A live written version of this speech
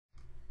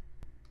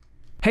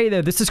Hey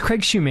there, this is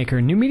Craig Shoemaker,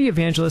 new media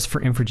evangelist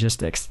for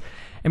Infragistics.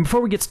 And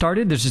before we get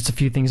started, there's just a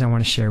few things I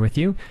want to share with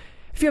you.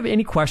 If you have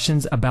any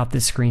questions about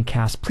this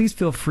screencast, please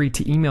feel free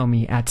to email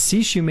me at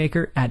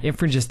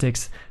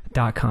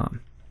cshoemaker@infragistics.com.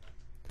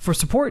 For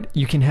support,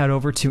 you can head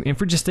over to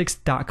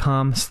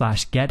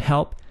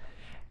infragistics.com/gethelp.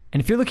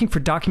 And if you're looking for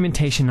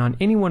documentation on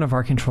any one of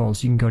our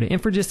controls, you can go to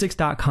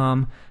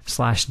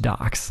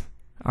infragistics.com/docs.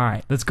 All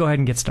right, let's go ahead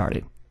and get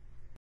started.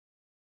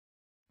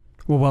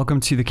 Well, welcome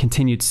to the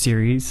continued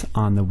series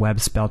on the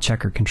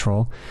WebSpellChecker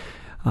control.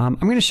 I'm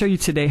going to show you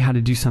today how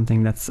to do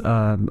something that's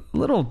a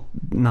little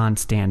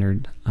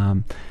non-standard.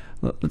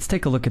 Let's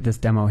take a look at this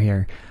demo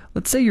here.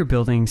 Let's say you're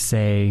building,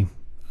 say,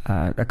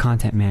 a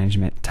content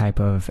management type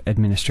of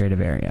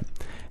administrative area.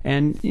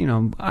 And, you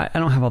know, I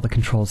don't have all the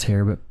controls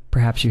here, but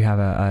perhaps you have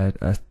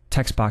a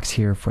text box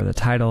here for the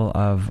title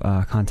of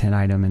a content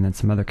item and then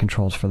some other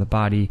controls for the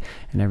body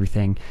and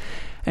everything.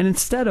 And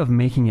instead of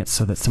making it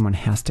so that someone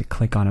has to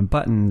click on a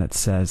button that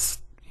says,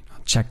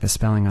 check the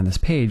spelling on this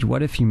page,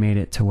 what if you made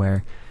it to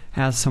where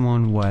as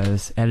someone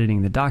was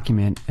editing the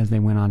document, as they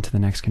went on to the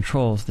next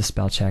controls, the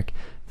spell check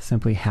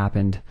simply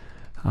happened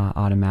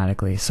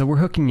automatically. So we're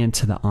hooking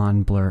into the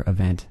onBlur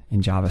event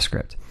in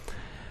JavaScript.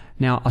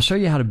 Now I'll show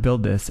you how to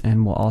build this,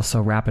 and we'll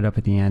also wrap it up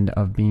at the end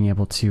of being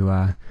able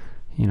to,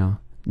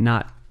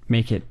 not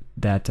make it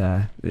that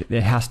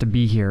it has to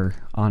be here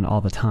on all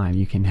the time.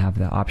 You can have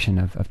the option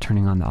of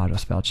turning on the auto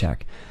spell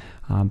check.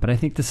 But I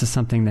think this is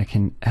something that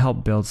can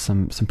help build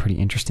some pretty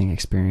interesting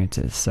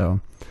experiences. So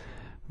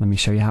let me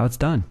show you how it's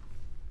done.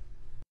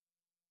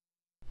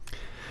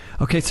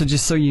 Okay, so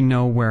just so you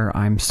know where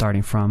I'm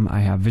starting from, I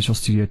have Visual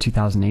Studio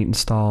 2008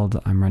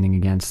 installed. I'm running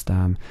against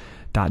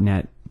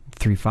 .NET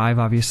 3.5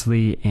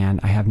 obviously, and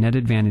I have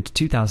NetAdvantage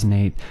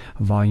 2008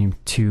 Volume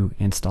 2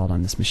 installed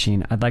on this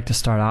machine. I'd like to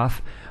start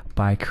off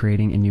by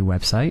creating a new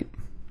website,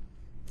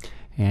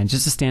 and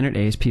just a standard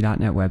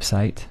ASP.NET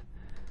website.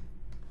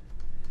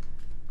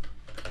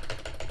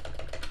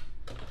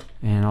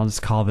 And I'll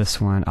just call this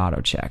one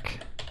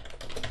AutoCheck.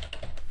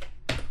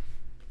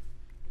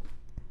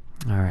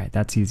 Alright,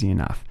 that's easy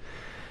enough.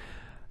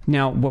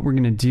 Now what we're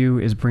going to do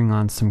is bring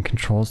on some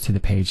controls to the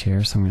page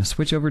here. So I'm going to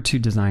switch over to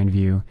Design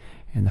View,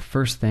 and the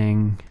first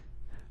thing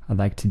I'd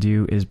like to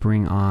do is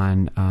bring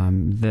on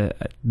the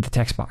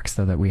text box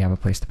so that we have a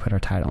place to put our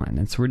title in.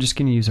 And so we're just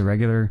going to use a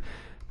regular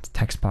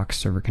text box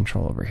server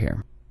control over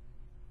here.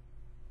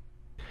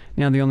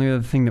 Now the only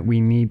other thing that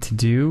we need to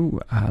do,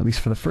 at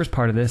least for the first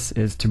part of this,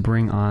 is to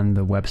bring on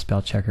the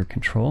WebSpellChecker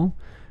control,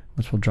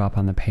 which will drop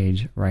on the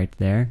page right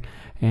there,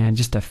 and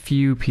just a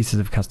few pieces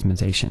of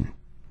customization.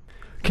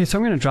 Okay, so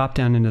I'm going to drop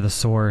down into the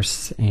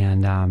source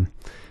and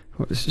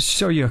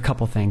show you a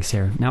couple things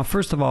here. Now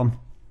first of all,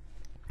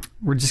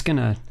 we're just going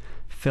to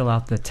fill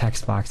out the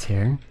text box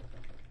here,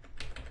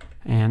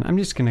 and I'm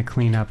just going to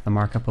clean up the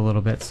markup a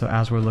little bit so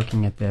as we're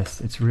looking at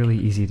this it's really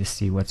easy to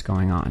see what's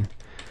going on.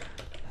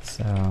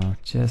 So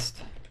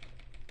just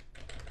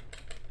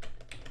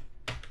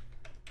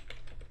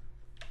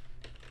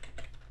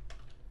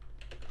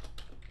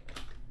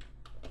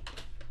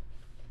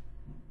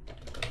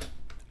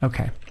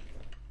okay.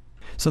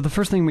 So the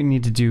first thing we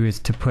need to do is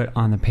to put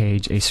on the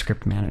page a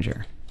script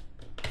manager.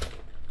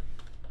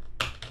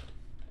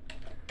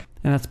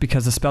 And that's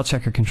because the spell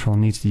checker control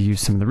needs to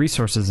use some of the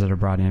resources that are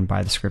brought in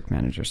by the script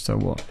manager. So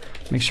we'll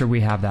make sure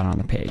we have that on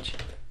the page.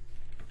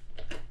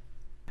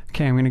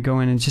 Okay, I'm going to go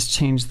in and just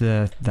change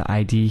the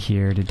ID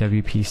here to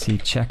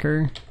WPC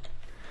checker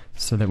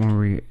so that when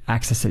we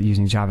access it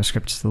using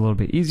JavaScript it's a little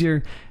bit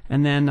easier.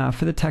 And then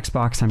for the text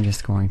box I'm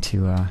just going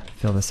to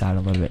fill this out a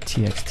little bit.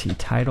 TXT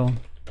title.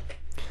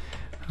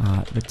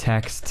 The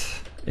text,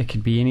 it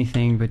could be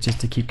anything, but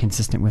just to keep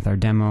consistent with our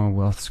demo,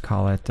 we'll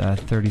call it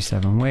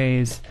 37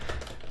 ways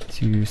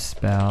to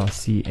spell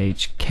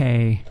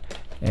CHK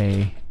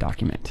a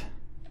document.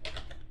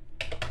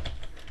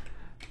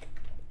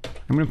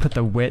 I'm going to put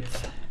the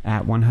width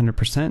at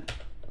 100%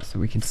 so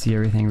we can see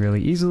everything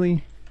really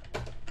easily.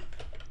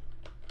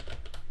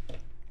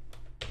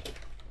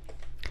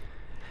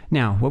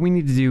 Now, what we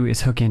need to do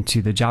is hook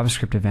into the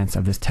JavaScript events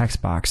of this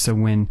text box, so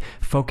when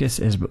focus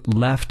is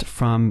left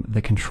from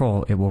the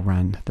control, it will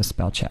run the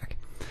spell check.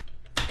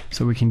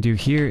 So what we can do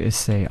here is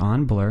say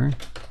onBlur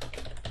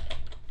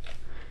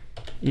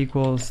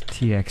equals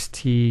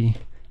txt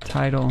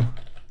title.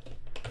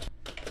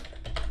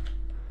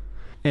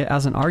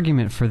 As an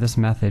argument for this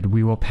method,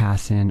 we will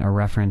pass in a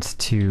reference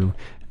to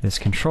this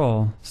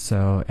control,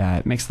 so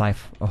it makes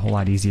life a whole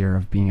lot easier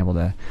of being able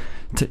to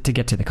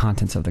get to the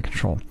contents of the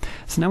control.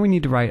 So now we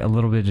need to write a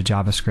little bit of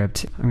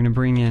JavaScript. I'm going to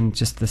bring in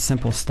just the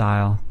simple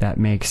style that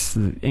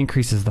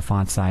increases the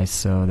font size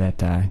so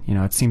that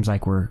it seems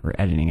like we're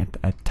editing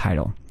a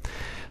title.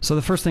 So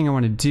the first thing I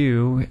want to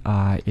do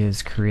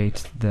is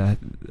create the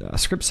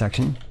script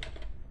section.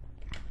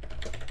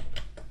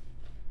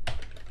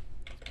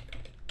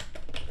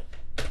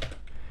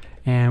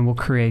 And we'll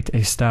create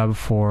a stub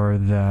for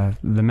the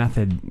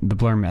method, the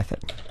blur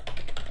method.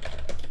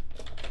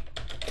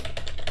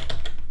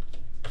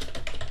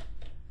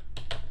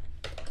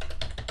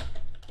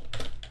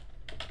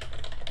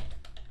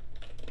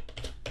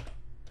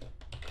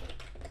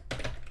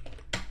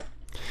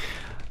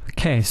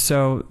 Okay,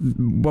 so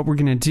what we're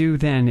going to do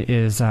then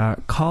is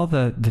call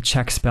the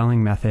check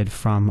spelling method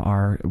from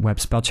our web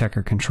spell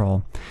checker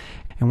control.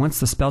 And once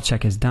the spell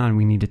check is done,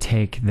 we need to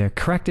take the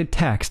corrected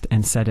text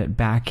and set it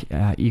back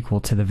equal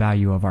to the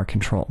value of our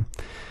control.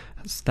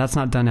 So that's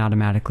not done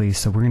automatically,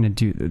 so we're going to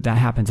do that.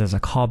 Happens as a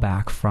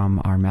callback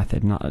from our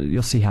method. And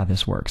you'll see how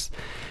this works.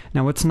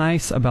 Now, what's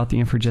nice about the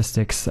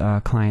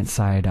Infragistics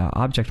client-side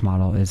object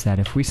model is that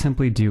if we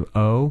simply do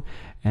O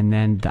and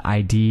then the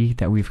ID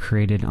that we've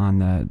created on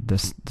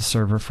the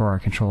server for our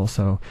control,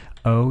 so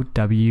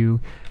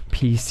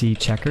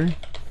WPCChecker,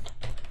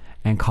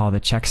 and call the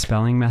check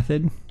spelling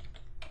method.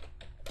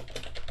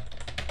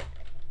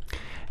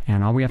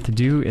 And all we have to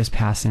do is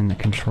pass in the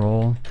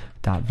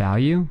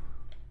control.value.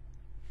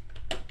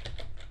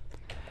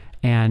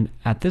 And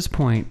at this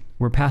point,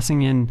 we're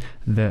passing in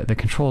the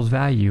control's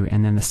value,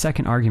 and then the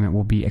second argument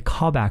will be a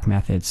callback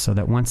method so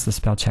that once the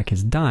spell check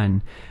is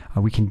done,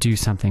 we can do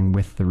something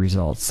with the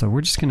results. So we're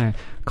just going to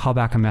call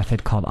back a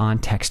method called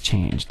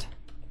onTextChanged.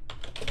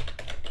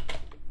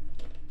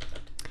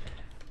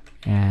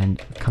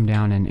 And come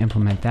down and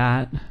implement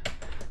that.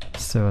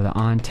 So the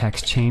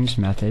onTextChanged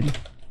method.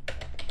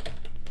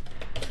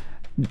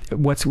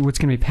 What's going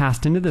to be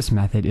passed into this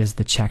method is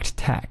the checked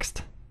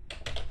text.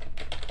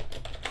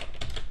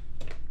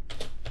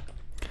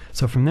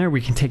 So from there,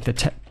 we can take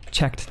the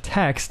checked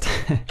text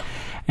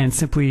and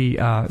simply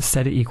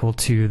set it equal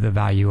to the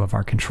value of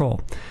our control.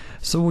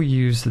 So we'll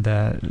use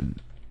the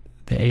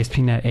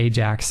ASP.NET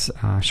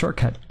AJAX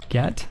shortcut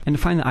get, and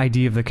to find the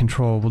ID of the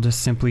control, we'll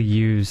just simply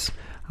use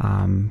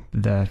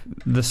the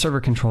server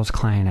controls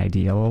client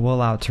ID. We'll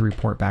allow it to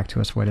report back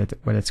to us what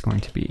it's going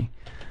to be.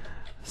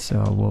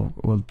 So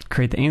we'll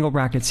create the angle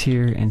brackets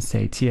here and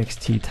say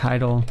txt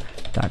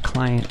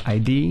title.client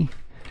ID.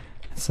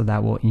 So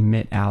that will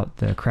emit out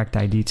the correct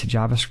ID to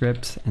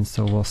JavaScript, and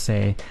so we'll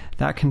say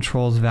that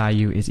control's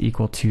value is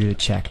equal to the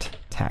checked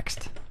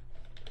text.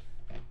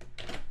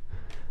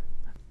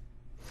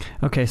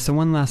 Okay, so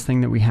one last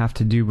thing that we have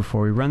to do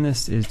before we run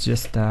this is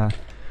just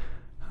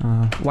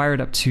wire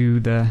it up to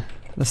the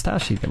style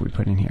sheet that we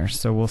put in here.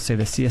 So we'll say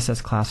the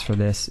CSS class for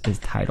this is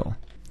title.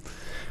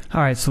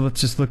 All right, so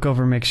let's just look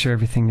over and make sure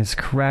everything is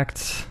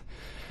correct.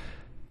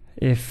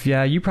 If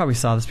you probably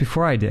saw this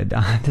before I did.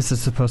 This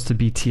is supposed to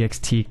be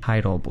txt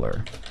title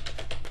blur.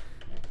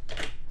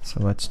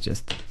 So let's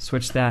just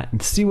switch that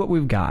and see what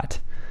we've got.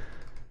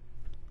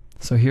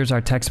 So here's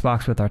our text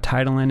box with our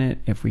title in it.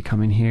 If we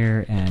come in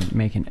here and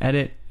make an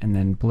edit and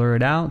then blur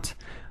it out,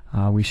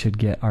 we should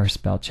get our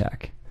spell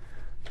check.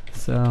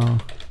 So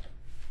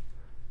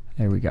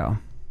there we go.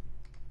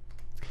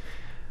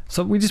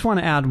 So we just want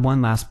to add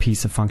one last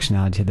piece of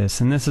functionality to this,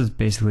 and this is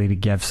basically to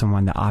give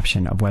someone the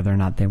option of whether or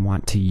not they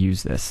want to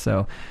use this.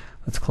 So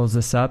let's close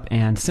this up,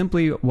 and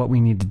simply what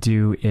we need to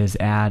do is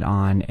add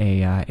on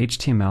a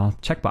HTML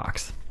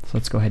checkbox. So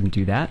let's go ahead and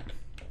do that.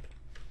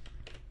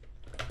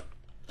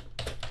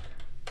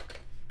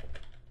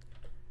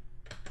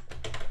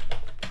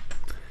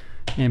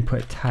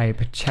 Input type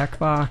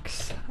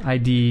checkbox,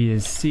 ID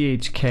is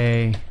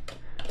CHK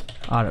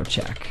auto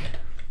check.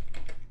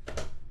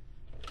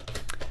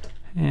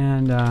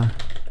 And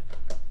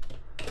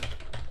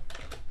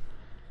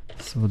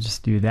so we'll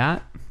just do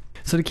that.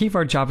 So to keep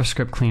our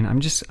JavaScript clean, I'm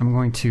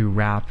going to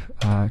wrap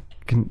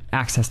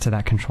access to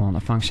that control in a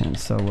function.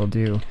 So we'll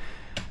do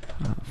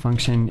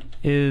function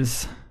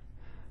is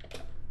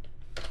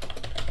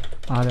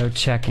auto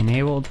check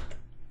enabled,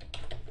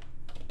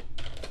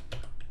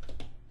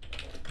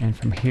 and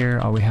from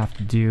here all we have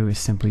to do is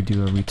simply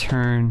do a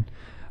return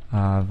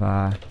of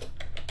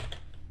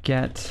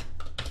get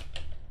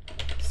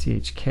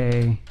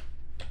CHK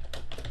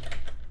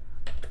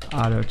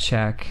auto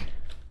check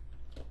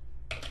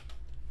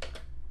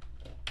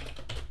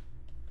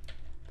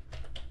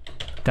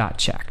dot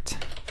checked.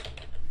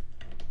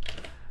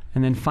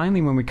 And then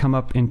finally, when we come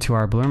up into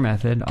our blur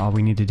method, all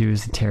we need to do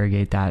is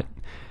interrogate that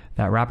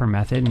wrapper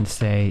method and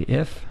say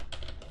if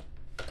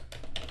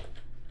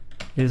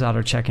is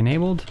auto check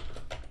enabled,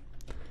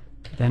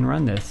 then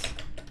run this.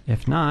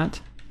 If not,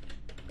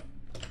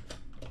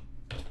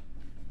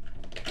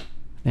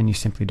 then you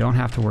simply don't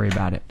have to worry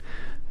about it.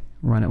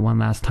 Run it one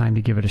last time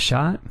to give it a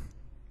shot.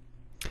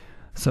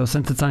 So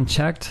since it's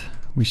unchecked,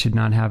 we should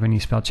not have any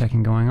spell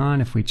checking going on.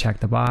 If we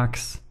check the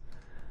box,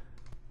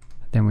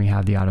 then we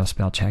have the auto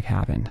spell check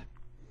happened.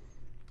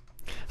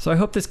 So I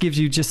hope this gives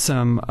you just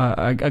some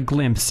a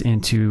glimpse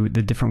into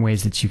the different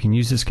ways that you can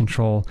use this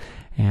control,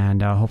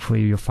 and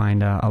hopefully you'll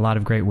find a lot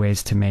of great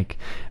ways to make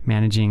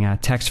managing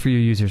text for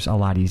your users a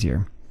lot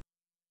easier.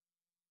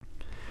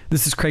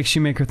 This is Craig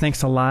Shoemaker.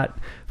 Thanks a lot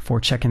for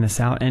checking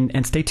this out,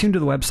 and stay tuned to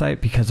the website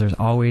because there's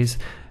always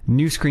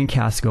new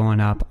screencasts going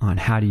up on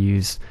how to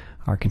use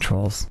our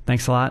controls.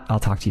 Thanks a lot. I'll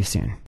talk to you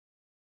soon.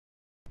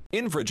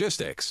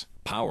 Infragistics,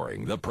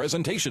 powering the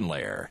presentation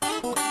layer.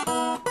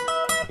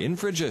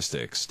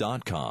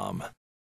 Infragistics.com